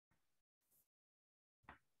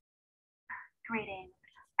Greetings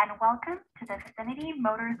and welcome to the Vicinity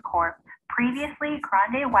Motors Corp, previously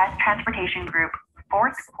Grande West Transportation Group,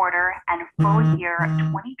 fourth quarter and full year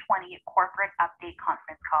 2020 corporate update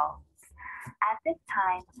conference call. At this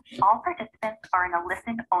time, all participants are in a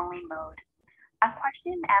listen-only mode. A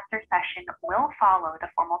question and answer session will follow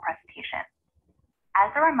the formal presentation.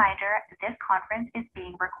 As a reminder, this conference is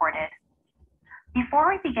being recorded.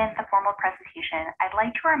 Before we begin the formal presentation, I'd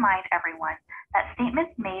like to remind everyone that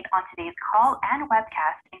statements made on today's call and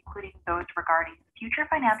webcast, including those regarding future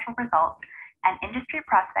financial results and industry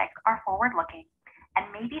prospects, are forward-looking and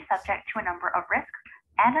may be subject to a number of risks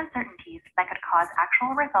and uncertainties that could cause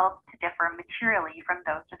actual results to differ materially from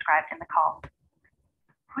those described in the call.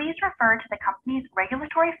 Please refer to the company's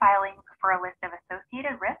regulatory filings for a list of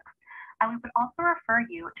associated risks, and we would also refer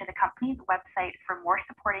you to the company's website for more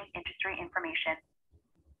supporting industry information.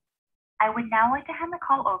 I would now like to hand the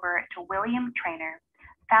call over to William Trainer,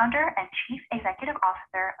 Founder and Chief Executive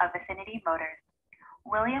Officer of Vicinity Motors.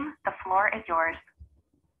 William, the floor is yours.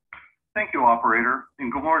 Thank you, operator,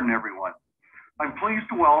 and good morning, everyone. I'm pleased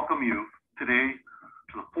to welcome you today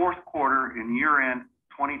to the fourth quarter and year-end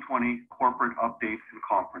 2020 corporate update and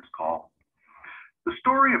conference call. The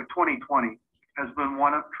story of 2020 has been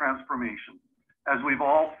one of transformation as we've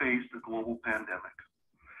all faced a global pandemic.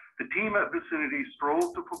 The team at Vicinity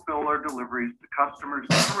strove to fulfill our deliveries to customers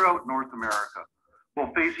throughout North America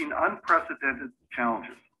while facing unprecedented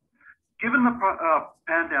challenges. Given the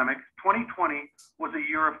pandemic, 2020 was a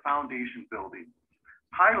year of foundation building,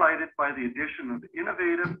 highlighted by the addition of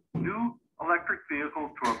innovative new electric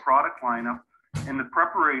vehicles to our product lineup and the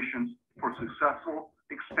preparations for successful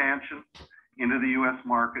expansion into the U.S.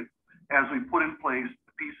 market as we put in place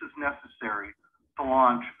the pieces necessary to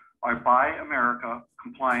launch our Buy America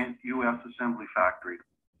compliant U.S. assembly factory.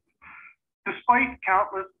 Despite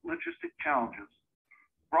countless logistic challenges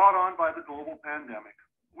brought on by the global pandemic,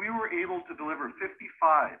 we were able to deliver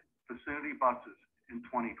 55 Vicinity buses in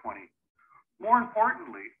 2020. More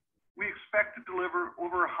importantly, we expect to deliver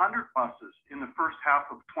over 100 buses in the first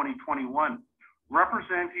half of 2021,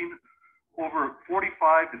 representing over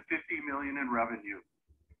 45 to 50 million in revenue.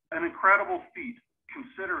 An incredible feat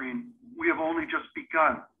considering we have only just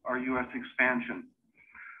begun our U.S. expansion.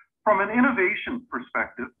 From an innovation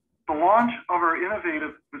perspective, the launch of our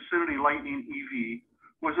innovative Vicinity Lightning EV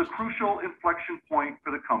was a crucial inflection point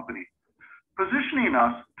for the company, positioning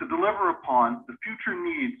us to deliver upon the future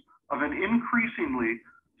needs of an increasingly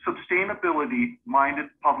sustainability-minded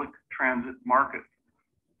public transit market.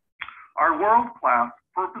 Our world-class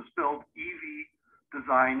purpose-built EV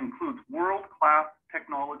design includes world-class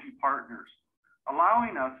technology partners,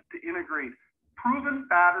 allowing us to integrate proven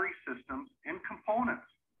battery systems and components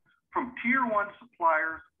from Tier 1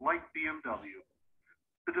 suppliers like BMW.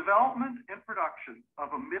 The development and production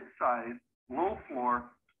of a mid-size, low-floor,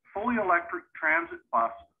 fully electric transit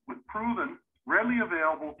bus with proven, readily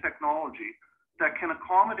available technology that can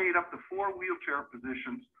accommodate up to 4 wheelchair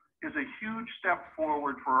positions is a huge step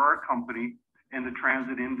forward for our company and the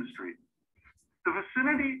transit industry. The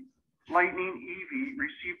Vicinity Lightning EV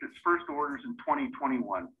received its first orders in 2021,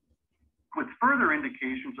 with further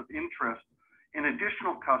indications of interest in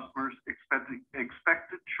additional customers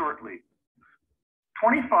expected shortly.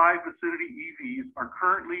 25 Vicinity EVs are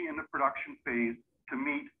currently in the production phase to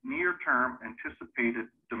meet near-term anticipated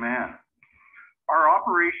demand. Our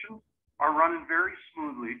operations are running very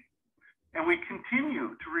smoothly, and we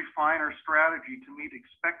continue to refine our strategy to meet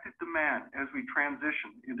expected demand as we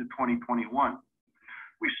transition into 2021.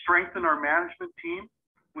 We strengthen our management team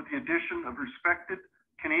with the addition of respected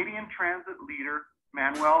Canadian transit leader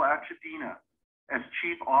Manuel Achadina as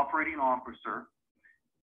Chief Operating Officer,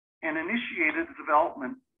 and initiated the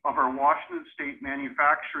development of our Washington State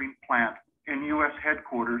manufacturing plant and U.S.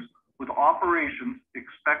 headquarters, with operations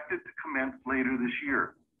expected to commence later this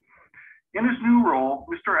year. In his new role,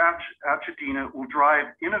 Mr. Achadina will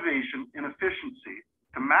drive innovation and efficiency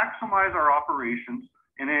to maximize our operations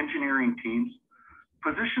and engineering teams,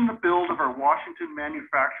 position the build of our Washington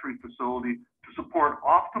manufacturing facility to support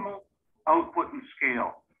optimal output and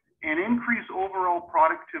scale, and increase overall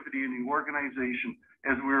productivity in the organization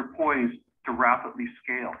as we are poised to rapidly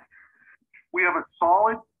scale. We have a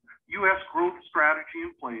solid U.S. growth strategy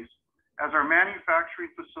in place as our manufacturing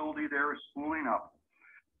facility there is spooling up.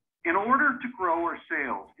 In order to grow our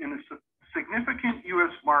sales in a significant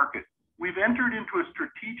U.S. market, we've entered into a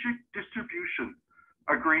strategic distribution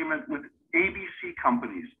agreement with ABC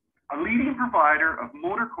Companies, a leading provider of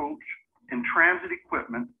motor coach and transit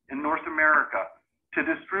equipment in North America, to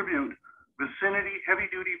distribute Vicinity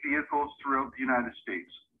heavy-duty vehicles throughout the United States.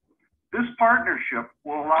 This partnership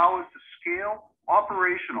will allow us to scale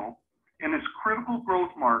operational in this critical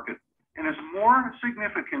growth market and is more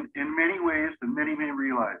significant in many ways than many may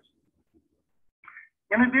realize.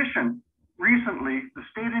 In addition, recently, the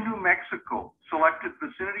state of New Mexico selected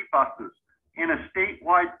Vicinity Buses in a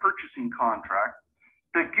statewide purchasing contract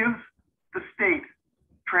that gives the state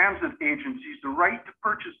transit agencies the right to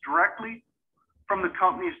purchase directly from the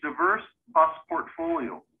company's diverse bus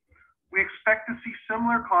portfolio. We expect to see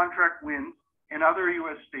similar contract wins in other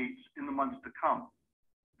U.S. states in the months to come.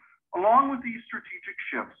 Along with these strategic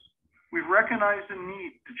shifts, we've recognized the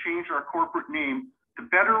need to change our corporate name to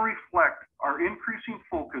better reflect our increasing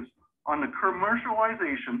focus on the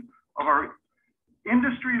commercialization of our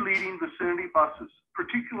industry-leading Vicinity buses,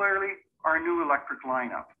 particularly our new electric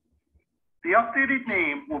lineup. The updated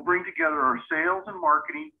name will bring together our sales and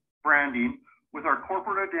marketing branding with our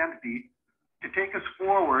corporate identity to take us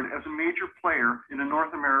forward as a major player in the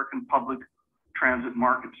North American public transit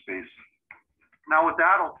market space. Now with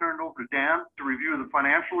that, I'll turn it over to Dan to review the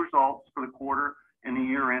financial results for the quarter and the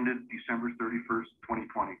year ended December 31st,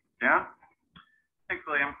 2020. Dan? Thanks,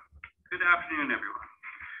 William. Good afternoon, everyone.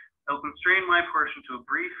 I'll constrain my portion to a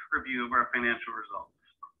brief review of our financial results.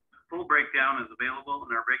 A full breakdown is available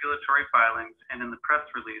in our regulatory filings and in the press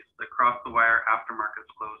release that crossed the wire after markets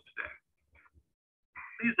closed today.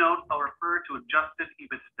 Please note I'll refer to adjusted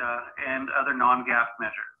EBITDA and other non-GAAP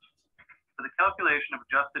measures. For the calculation of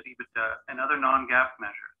adjusted EBITDA and other non-GAAP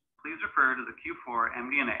measures, please refer to the Q4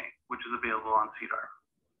 MD&A, which is available on SEDAR.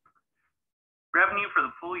 Revenue for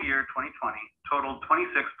the full year 2020 totaled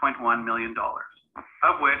 $26.1 million,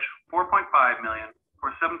 of which $4.5 million,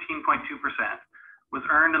 or 17.2%, was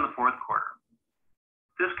earned in the fourth quarter.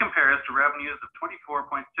 This compares to revenues of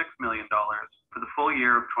 $24.6 million for the full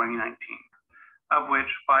year of 2019, of which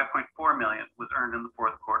 $5.4 million was earned in the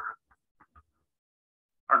fourth quarter.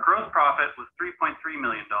 Our gross profit was $3.3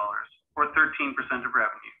 million, or 13% of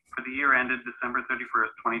revenue, for the year ended December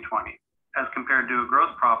 31st, 2020, as compared to a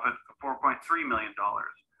gross profit of $4.3 million,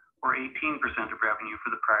 or 18% of revenue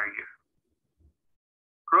for the prior year.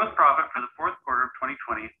 Gross profit for the fourth quarter of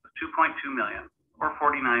 2020 was $2.2 million, or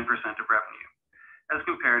 49% of revenue, as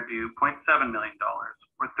compared to $0.7 million,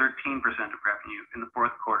 or 13% of revenue in the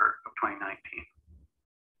fourth quarter of 2019.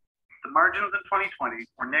 The margins in 2020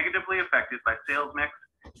 were negatively affected by sales mix,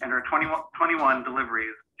 and our 2021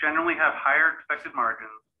 deliveries generally have higher expected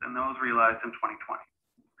margins than those realized in 2020.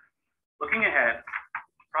 Looking ahead,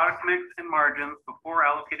 product mix and margins before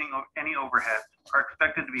allocating any overheads are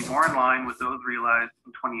expected to be more in line with those realized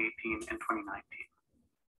in 2018 and 2019.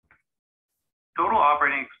 Total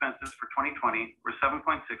operating expenses for 2020 were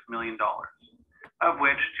 $7.6 million, of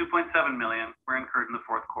which $2.7 million were incurred in the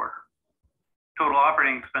fourth quarter. Total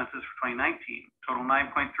operating expenses for 2019 total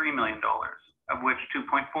 $9.3 million, of which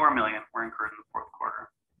 $2.4 million were incurred in the fourth quarter.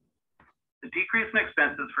 The decrease in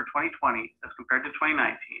expenses for 2020 as compared to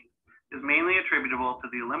 2019 is mainly attributable to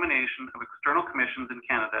the elimination of external commissions in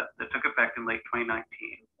Canada that took effect in late 2019,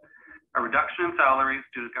 a reduction in salaries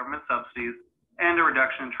due to government subsidies, and a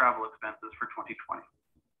reduction in travel expenses for 2020.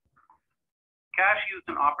 Cash used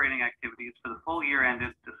in operating activities for the full year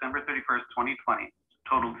ended December 31st, 2020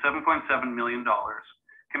 totaled $7.7 million,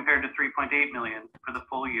 compared to $3.8 million for the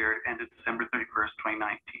full year ended December 31st,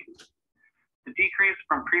 2019. The decrease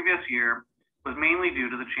from previous year was mainly due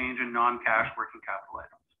to the change in non-cash working capital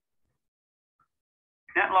items.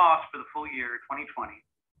 Net loss for the full year 2020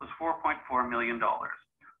 was $4.4 million,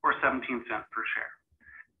 or 17 cents per share,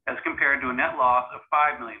 as compared to a net loss of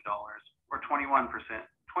 $5 million, or 21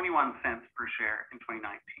 cents per share in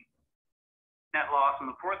 2019. Net loss in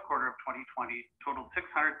the fourth quarter of 2020 totaled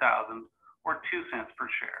 $600,000, or 2 cents per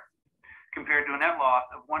share, compared to a net loss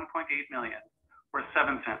of $1.8 million, or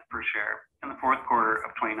 7 cents per share in the fourth quarter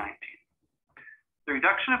of 2019. The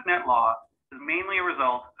reduction of net loss is mainly a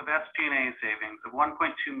result of SG&A savings of $1.2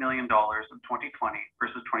 million in 2020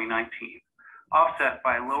 versus 2019, offset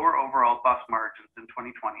by lower overall bus margins in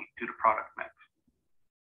 2020 due to product mix.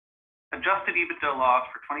 Adjusted EBITDA loss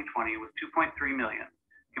for 2020 was $2.3 million,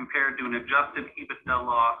 compared to an adjusted EBITDA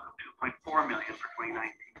loss of $2.4 million for 2019.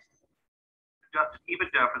 Adjusted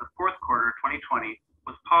EBITDA for the fourth quarter of 2020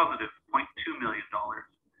 was positive $0.2 million,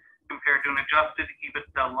 compared to an adjusted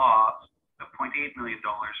EBITDA loss of $0.8 million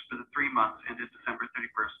for the 3 months ended December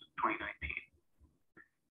 31st, 2019.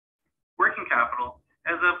 Working capital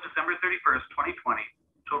as of December 31st, 2020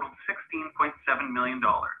 totaled $16.7 million,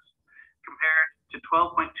 compared to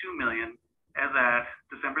 $12.2 million as at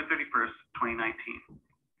December 31st, 2019.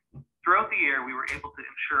 Throughout the year, we were able to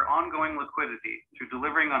ensure ongoing liquidity through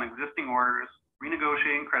delivering on existing orders,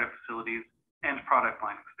 renegotiating credit facilities, and product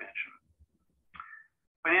line expansion.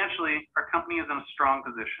 Financially, our company is in a strong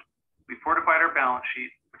position. We fortified our balance sheet,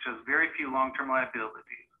 which which has very few long-term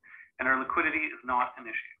liabilities, and our liquidity is not an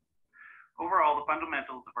issue. Overall, the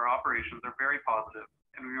fundamentals of our operations are very positive,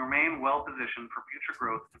 and we remain well positioned for future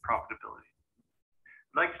growth and profitability.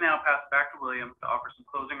 I'd like to now pass it back to William to offer some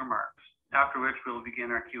closing remarks, after which we will begin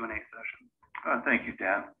our Q&A session. Thank you,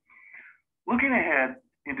 Dan. Looking ahead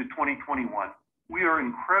into 2021, we are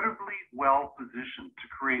incredibly well positioned to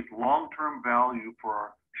create long-term value for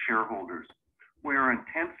our shareholders. We are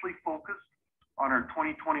intensely focused on our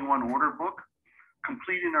 2021 order book,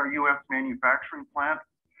 completing our U.S. manufacturing plant,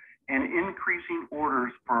 and increasing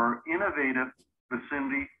orders for our innovative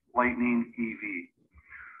Vicinity Lightning EV.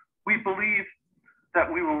 We believe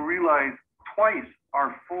that we will realize twice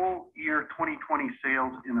our full year 2020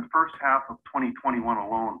 sales in the first half of 2021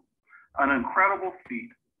 alone, an incredible feat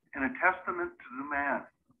and a testament to the demand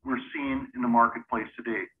we're seeing in the marketplace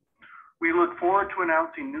today. We look forward to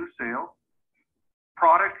announcing new sales,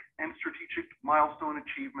 product, and strategic milestone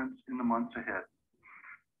achievements in the months ahead.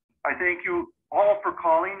 I thank you all for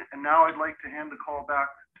calling, and now I'd like to hand the call back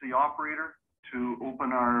to the operator to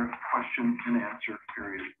open our question and answer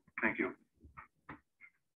period. Thank you.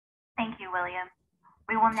 Thank you, William.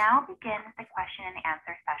 We will now begin the question and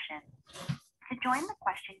answer session. To join the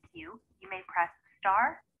question queue, you may press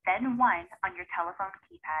star, then 1 on your telephone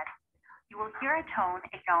keypad. You will hear a tone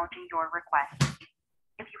acknowledging your request.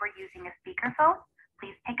 If you are using a speakerphone,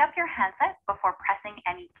 please pick up your handset before pressing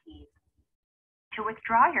any keys. To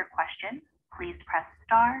withdraw your question, please press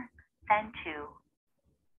star, then 2.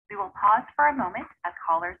 We will pause for a moment as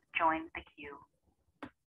callers join the queue.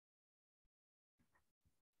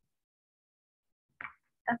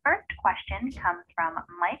 The first question comes from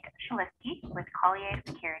Mike Shlisky with Collier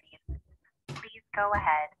Securities. Please go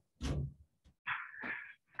ahead.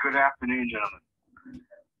 Good afternoon, gentlemen.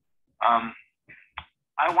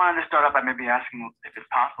 I wanted to start off by maybe asking if it's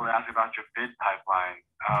possible to ask about your bid pipeline.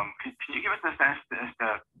 Can you give us a sense as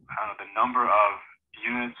to the number of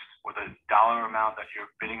units or the dollar amount that you're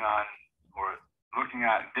bidding on or looking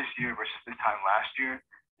at this year versus this time last year?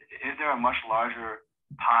 Is there a much larger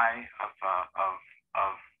pie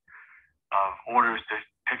of orders to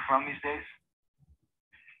pick from these days?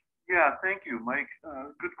 Yeah, thank you, Mike.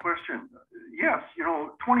 Good question. Yes,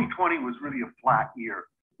 2020 was really a flat year.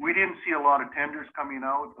 We didn't see a lot of tenders coming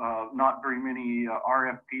out, not very many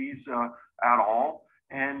RFPs at all.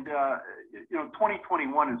 And,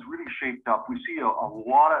 2021 is really shaped up. We see a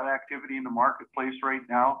lot of activity in the marketplace right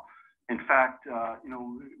now. In fact,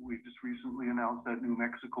 we just recently announced that New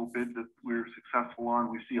Mexico bid that we were successful on.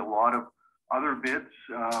 We see a lot of other bids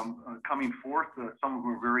coming forth. Some of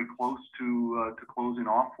them are very close to closing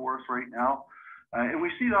off for us right now. And we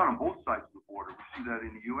see that on both sides of the border. We see that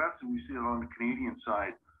in the U.S. and we see it on the Canadian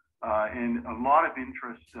side. And a lot of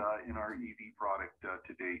interest in our EV product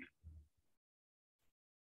to date.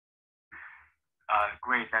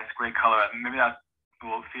 Great, that's great color. Maybe that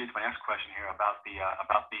will feed into my next question here about the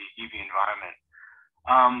EV environment.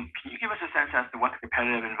 Can you give us a sense as to what the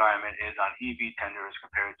competitive environment is on EV tenders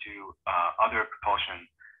compared to other propulsion?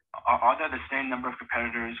 Are there the same number of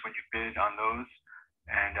competitors when you bid on those?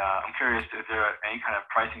 And I'm curious if there are any kind of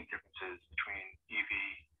pricing differences between EV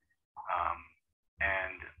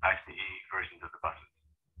and ICE versions of the buses.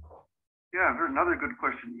 Yeah, another good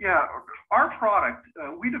question. Yeah, our product,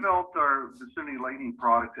 we developed our Vicinity Lightning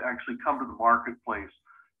product to actually come to the marketplace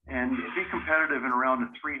and be competitive in around the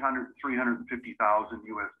 $350,000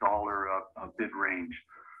 US dollar bid range.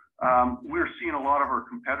 We're seeing a lot of our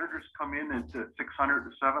competitors come in at $600,000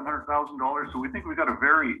 to $700,000. So we think we've got a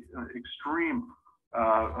very extreme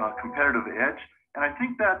competitive edge. And I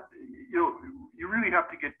think that you really have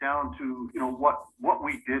to get down to what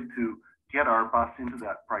we did to get our bus into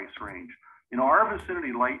that price range. Our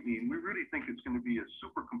Vicinity Lightning, we really think it's going to be a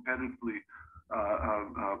super competitively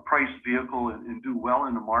priced vehicle and do well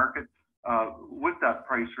in the market with that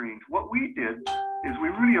price range. What we did is we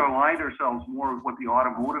really aligned ourselves more with what the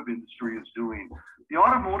automotive industry is doing. The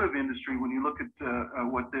automotive industry, when you look at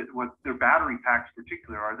what their battery packs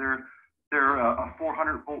particularly are, they're a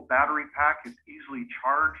 400-volt battery pack. It's easily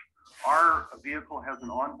charged. Our vehicle has an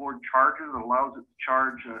onboard charger that allows it to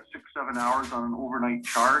charge 6-7 hours on an overnight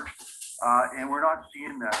charge, and we're not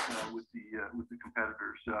seeing that with the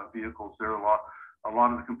competitors' vehicles. There are a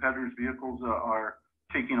lot of the competitors' vehicles are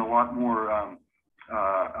taking a lot more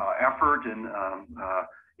effort and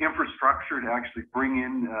infrastructure to actually bring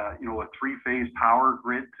in a 3-phase power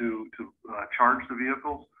grid to charge the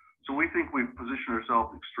vehicles. So we think we've positioned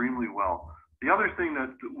ourselves extremely well. The other thing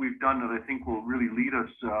that we've done that I think will really lead us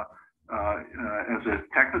as a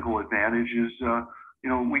technical advantage is,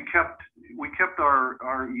 we kept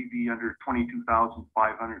our EV under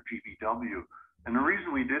 22,500 GVW. And the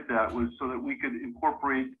reason we did that was so that we could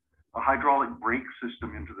incorporate a hydraulic brake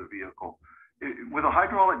system into the vehicle. With a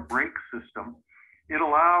hydraulic brake system, it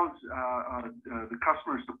allows the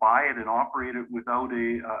customers to buy it and operate it without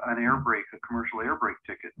an air brake, a commercial air brake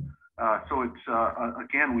ticket. So it's,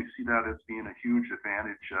 again, we see that as being a huge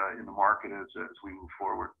advantage in the market as we move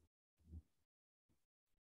forward.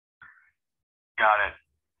 Got it.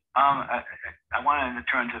 I wanted to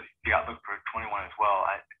turn to the outlook for 21 as well.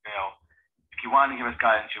 If you wanted to give us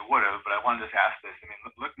guidance, you would have, but I wanted to ask this. I mean,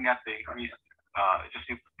 looking at the increase, just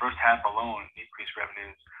the first half alone, increased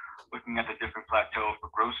revenues, looking at the different plateau for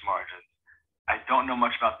gross margins, I don't know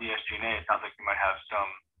much about the SG&A. It sounds like you might have some,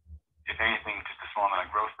 if anything, just a small amount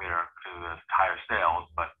of growth there to the higher sales.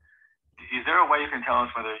 But is there a way you can tell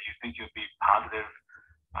us whether you think you'll be positive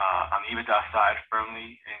on the EBITDA side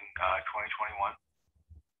firmly in 2021?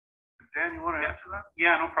 Dan, you want to answer that?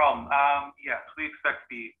 Yeah, no problem. Yes, we expect to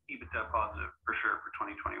be EBITDA positive for sure for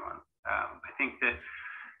 2021. I think that,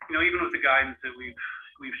 even with the guidance that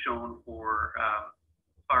we've shown for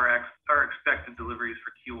our expected deliveries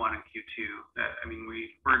for Q1 and Q2, I mean,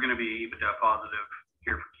 we're going to be EBITDA positive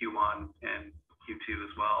here for Q1 and Q2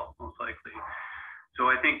 as well, most likely.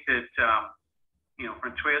 So I think that,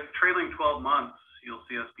 for trailing 12 months, you'll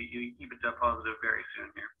see us be EBITDA positive very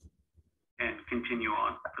soon here and continue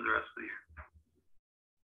on for the rest of the year.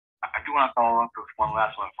 I do want to follow up with one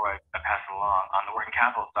last one before I pass it along. On the working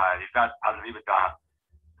capital side, you've got positive EBITDA,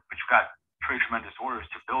 but you've got pretty tremendous orders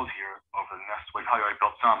to build here over the next, well, you probably already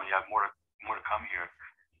built some, and you have more to come here.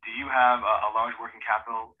 Do you have a large working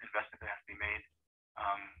capital investment that has to be made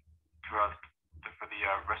for the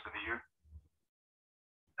rest of the year?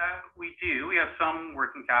 We do. We have some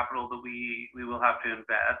working capital that we will have to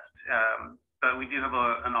invest, but we do have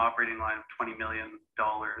an operating line of $20 million,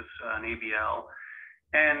 an ABL,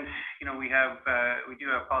 and we do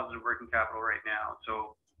have positive working capital right now.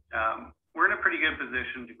 So we're in a pretty good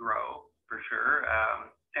position to grow for sure,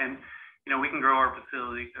 and we can grow our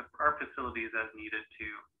facilities as needed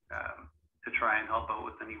to try and help out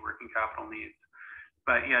with any working capital needs.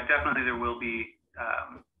 But yeah, definitely there will be,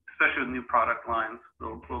 especially with new product lines,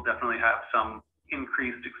 we'll definitely have some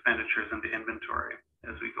increased expenditures into inventory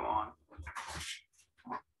as we go on.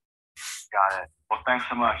 Got it. Well, thanks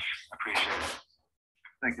so much. I appreciate it.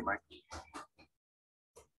 Thank you, Mike.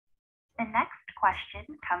 The next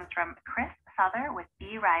question comes from Chris Souther with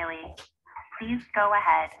B. Riley. Please go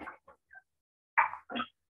ahead.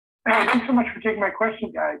 Thanks so much for taking my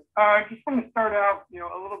question, guys. I just want to start out,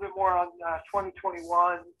 a little bit more on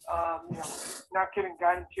 2021. Not giving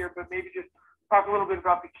guidance here, but maybe just talk a little bit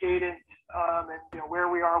about the cadence and where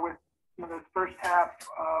we are with some of those first half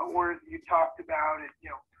orders that you talked about, and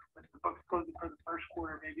with the books closing for the first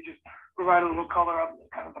quarter. Maybe just provide a little color on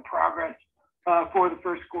kind of the progress for the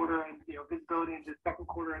first quarter and visibility into the second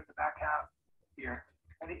quarter and the back half here.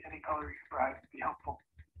 Any color you can provide would be helpful.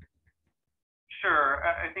 Sure.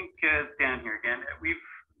 I think Dan here again.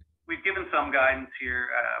 We've given some guidance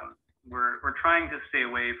here. We're trying to stay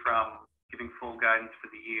away from giving full guidance for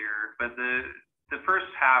the year, but the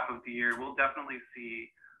first half of the year we'll definitely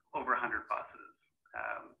see over 100 buses.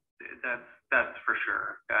 That's for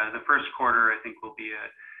sure. The first quarter I think will be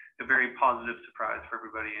a very positive surprise for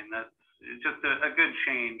everybody, and that's just a good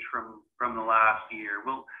change from the last year.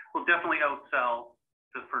 We'll definitely outsell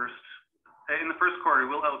in the first quarter.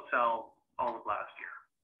 We'll outsell all of last year.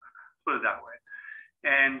 Let's put it that way.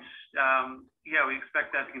 And we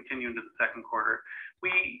expect that to continue into the second quarter.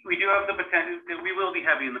 We do have the potential that we will be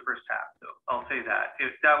heavy in the first half, though. I'll say that.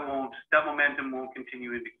 If that momentum won't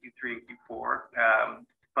continue into Q3 and Q4,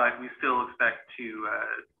 but we still expect to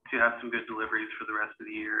have some good deliveries for the rest of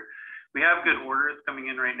the year. We have good orders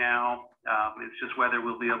coming in right now. It's just whether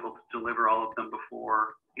we'll be able to deliver all of them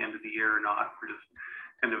before the end of the year or not. We're just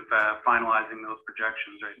kind of finalizing those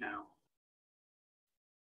projections right now.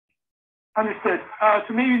 Understood.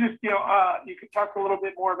 So maybe just, you could talk a little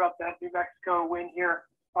bit more about that New Mexico win here.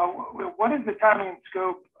 What is the timing and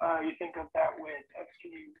scope you think of that win?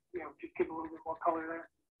 Can you, just give a little bit more color there?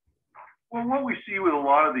 Well, what we see with a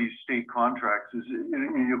lot of these state contracts is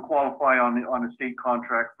you qualify on a state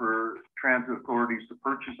contract for transit authorities to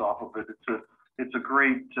purchase off of it. It's a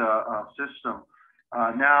great system.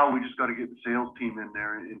 Now we just got to get the sales team in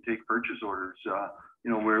there and take purchase orders.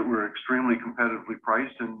 We're extremely competitively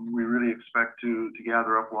priced, and we really expect to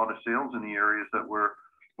gather up a lot of sales in the areas that we're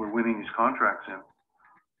winning these contracts in.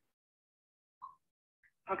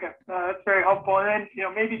 Okay, that's very helpful. And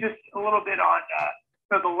then maybe just a little bit on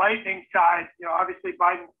the Lightning side. Obviously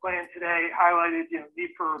Biden's plan today highlighted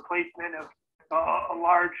need for replacement of a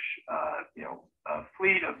large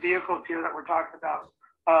fleet of vehicles here that we're talking about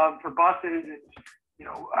for buses. And,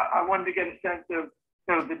 I wanted to get a sense of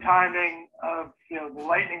the timing of, the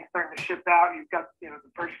Lightning starting to ship out. You've got, the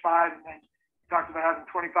first 5, and then you talked about having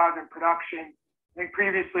 25 in production. I think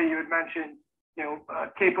previously you had mentioned,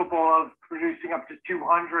 capable of producing up to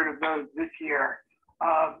 200 of those this year.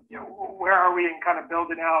 Where are we in kind of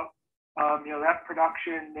building out, that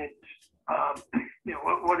production, and,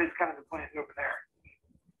 what is kind of the plans over there?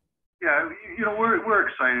 Yeah, we're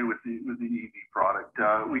excited with the EV product.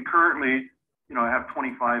 We currently, have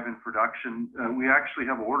 25 in production. We actually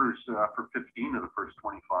have orders for 15 of the first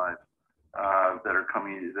 25 that are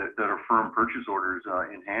coming, that are firm purchase orders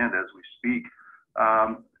in hand as we speak.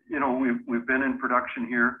 We've been in production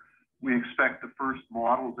here. We expect the first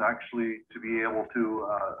models actually to be able to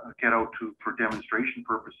get out for demonstration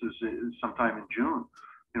purposes sometime in June.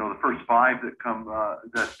 The first 5 that come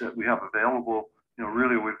that we have available,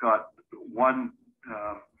 really we've got one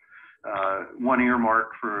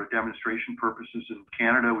earmark for demonstration purposes in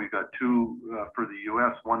Canada. We've got 2 for the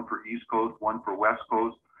US, 1 for East Coast, 1 for West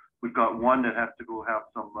Coast. We've got 1 that has to go have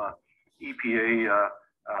some EPA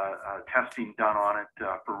testing done on it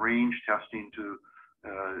for range testing.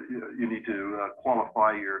 You need to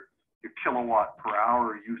qualify your kilowatt per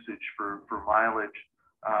hour usage for mileage.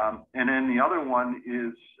 And then the other one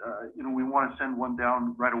is, we want to send 1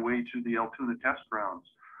 down right away to the Altoona test grounds.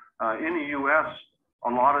 In the U.S., a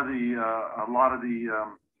lot of the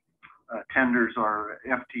tenders are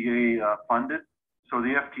FTA funded. So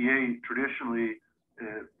the FTA traditionally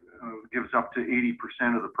gives up to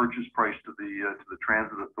 80% of the purchase price to the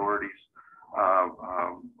transit authorities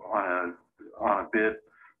on a bid.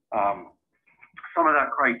 Some of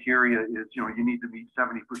that criteria is, you need to meet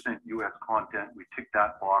 70% U.S. content. We tick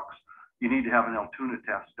that box. You need to have an Altoona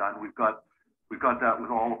test done. We've got that with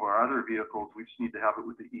all of our other vehicles. We just need to have it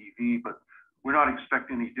with the EV, but we're not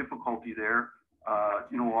expecting any difficulty there.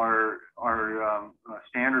 Our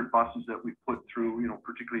standard buses that we put through,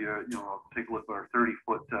 particularly, take a look at our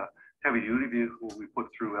 30-foot heavy-duty vehicle we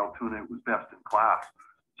put through Altoona. It was best in class.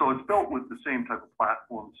 So it's built with the same type of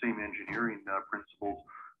platform, same engineering principles.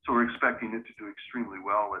 So we're expecting it to do extremely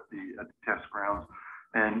well at the test grounds.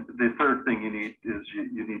 And the third thing you need is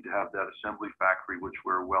you need to have that assembly factory, which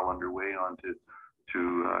we're well underway on to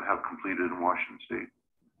have completed in Washington State.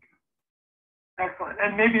 Excellent.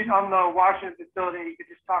 And maybe on the Washington facility, you could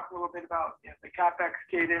just talk a little bit about the CapEx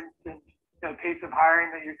cadence and pace of hiring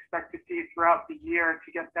that you expect to see throughout the year to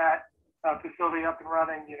get that facility up and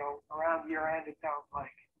running, around year end, it sounds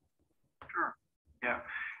like. Sure.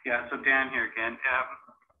 Yeah. So Dan here again.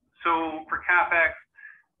 So for CapEx,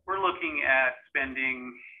 we're looking at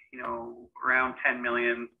spending, around 10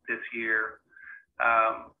 million this year.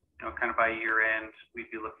 Kind of by year end, we'd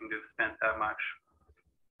be looking to spend that much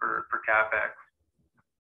for CapEx.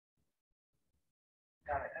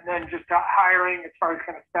 Got it. And then just hiring, as far as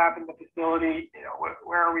kind of staffing the facility,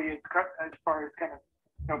 where are we as far as kind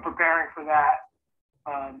of preparing for that,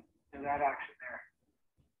 that action there?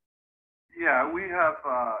 Yeah, we have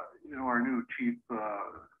our new chief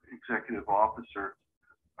executive officer,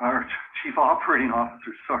 our chief operating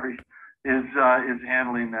officer, sorry, is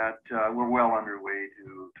handling that. We're well underway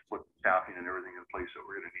to put staffing and everything in place that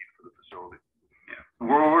we're going to need for the facility. Yeah,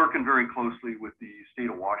 we're working very closely with the state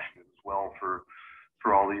of Washington as well for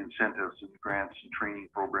all the incentives and grants and training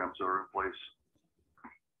programs that are in place.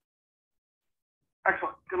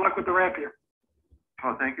 Excellent. Good luck with the ramp here.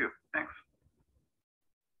 Oh, thank you. Thanks.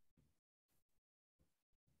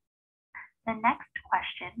 The next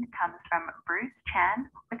question comes from Bruce Chan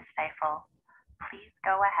with Stifel. Please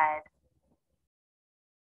go ahead.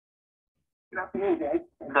 Good afternoon, guys.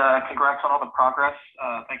 And congrats on all the progress.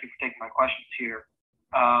 Thank you for taking my questions here.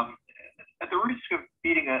 At the risk of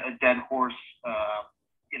beating a dead horse,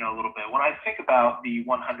 a little bit, when I think about the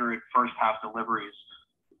 100 first half deliveries,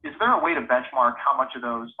 is there a way to benchmark how much of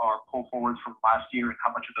those are pull forwards from last year and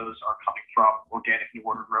how much of those are coming from organic new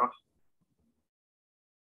order growth?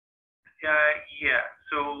 Yeah.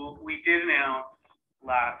 So we did announce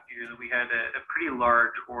last year that we had a pretty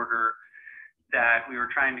large order that we were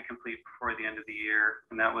trying to complete before the end of the year,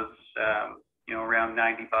 and that was around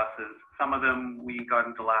 90 buses. Some of them we got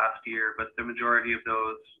into last year, but the majority of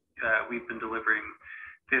those we've been delivering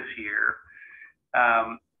this year.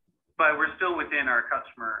 But we're still within our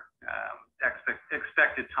customer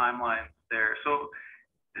expected timelines there. So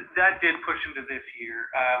that did push into this year.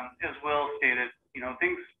 As Will stated,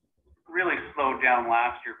 things really slowed down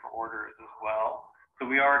last year for orders as well. So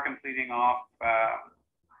we are completing off.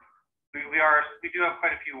 We do have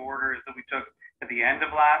quite a few orders that we took at the end of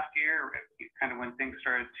last year, kind of when things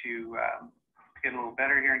started to get a little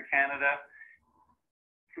better here in Canada.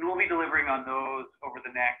 And we'll be delivering on those over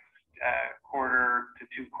the next quarter to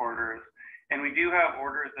 2 quarters. And we do have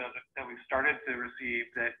orders that we've started to receive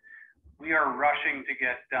that we are rushing to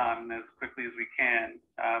get done as quickly as we can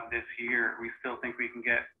this year. We still think we can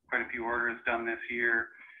get quite a few orders done this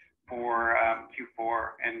year for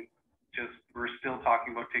Q4, and we're still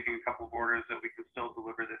talking about taking a couple of orders that we can still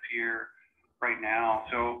deliver this year right now.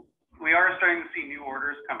 So we are starting to see new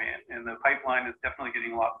orders come in, and the pipeline is definitely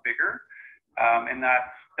getting a lot bigger. And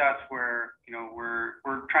that's where, you know, we're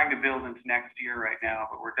trying to build into next year right now,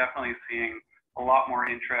 but we're definitely seeing a lot more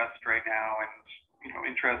interest right now, and, you know,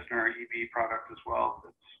 interest in our EV product as well.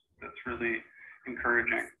 That's really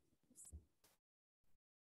encouraging.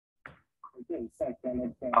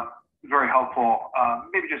 Very helpful.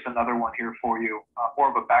 Maybe just another one here for you, more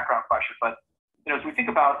of a background question, but you know, as we think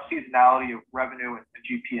about seasonality of revenue and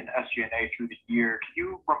GP and SG&A through the year, can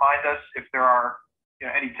you remind us if there are, you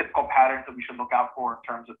know, any typical patterns that we should look out for in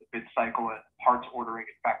terms of the bid cycle and parts ordering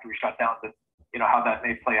and factory shutdowns, and you know, how that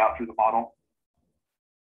may play out through the model?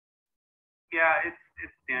 Yeah, it's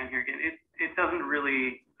Dan here again. It doesn't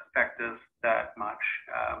really affect us that much,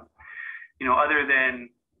 you know, other than,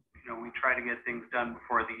 you know, we try to get things done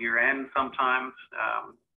before the year end sometimes.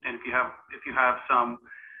 And if you have some,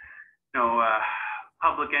 you know,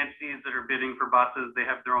 public entities that are bidding for buses, they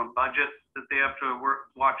have their own budgets that they have to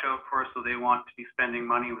watch out for, so they want to be spending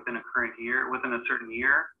money within a current year, within a certain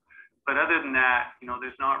year. But other than that, you know,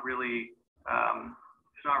 there's not really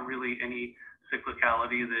any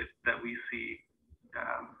cyclicality that we see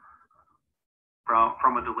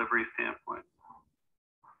from a delivery standpoint.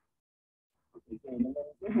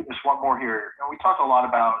 Just one more here. You know, we talked a lot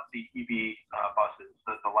about the EV buses,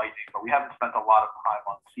 the Lightning, but we haven't spent a lot of time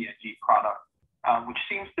on CNG product, which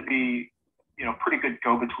seems to be, you know, pretty good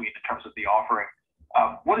go-between in terms of the offering.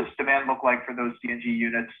 What does demand look like for those CNG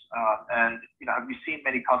units? And you know, have you seen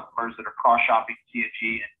many customers that are cross-shopping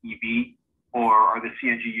CNG and EV, or are the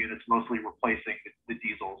CNG units mostly replacing the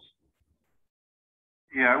diesels?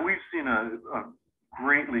 Yeah, we've seen a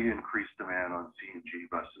greatly increased demand on CNG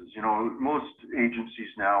buses. You know, most agencies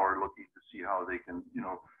now are looking to see how they can, you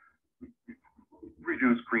know,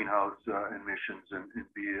 reduce greenhouse emissions and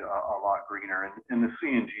be a lot greener. And the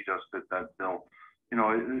CNG does fit that bill. You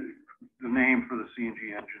know, the name for the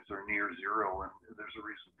CNG engines are near zero, and there's a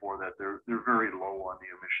reason for that. They're very low on the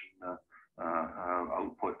emission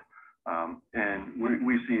output. And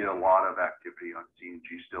we see a lot of activity on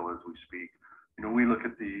CNG still as we speak. You know, we look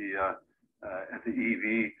at the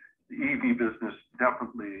EV business,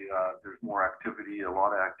 definitely there's more activity, a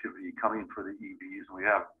lot of activity coming for the EVs. We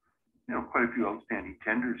have, you know, quite a few outstanding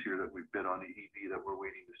tenders here that we've bid on the EV that we're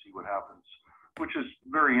waiting to see what happens, which is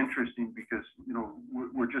very interesting because, you know,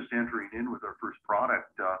 we're just entering in with our first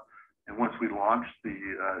product. And once we launch the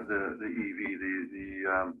EV,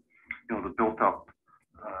 you know, the built up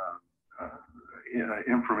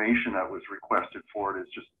information that was requested for it is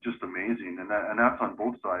just amazing, and that's on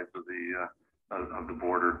both sides of the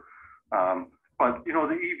border. But you know,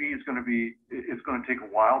 the EV is going to take a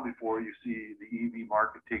while before you see the EV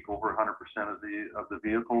market take over 100% of the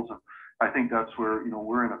vehicles, and I think that's where, you know,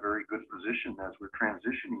 we're in a very good position as we're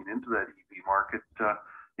transitioning into that EV market.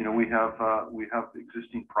 You know, we have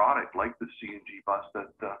existing product like the CNG bus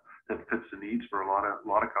that fits the needs for a lot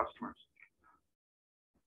of customers.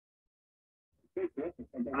 That's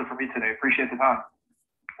it for me today. Appreciate the time.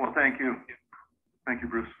 Well, thank you. Thank you,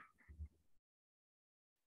 Bruce.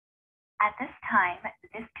 At this time,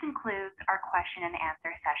 this concludes our question and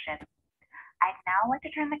answer session. I'd now like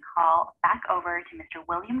to turn the call back over to Mr.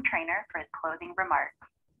 William Trainer for his closing remarks.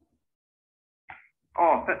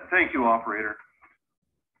 Oh, thank you, operator.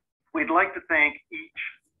 We'd like to thank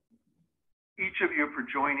each of you for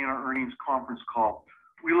joining our earnings conference call.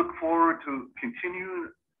 We look forward to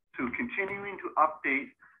continuing to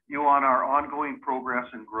update you on our ongoing progress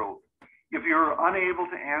and growth. If you're unable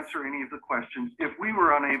to answer any of the questions, if we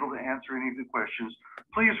were unable to answer any of the questions,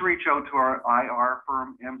 please reach out to our IR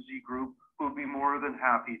firm, MZ Group, who will be more than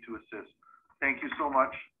happy to assist. Thank you so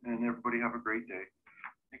much, and everybody have a great day.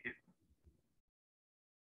 Thank you.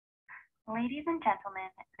 Ladies and gentlemen,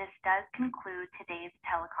 this does conclude today's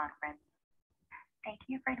teleconference. Thank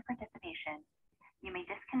you for your participation. You may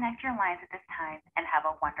disconnect your lines at this time and have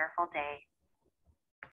a wonderful day.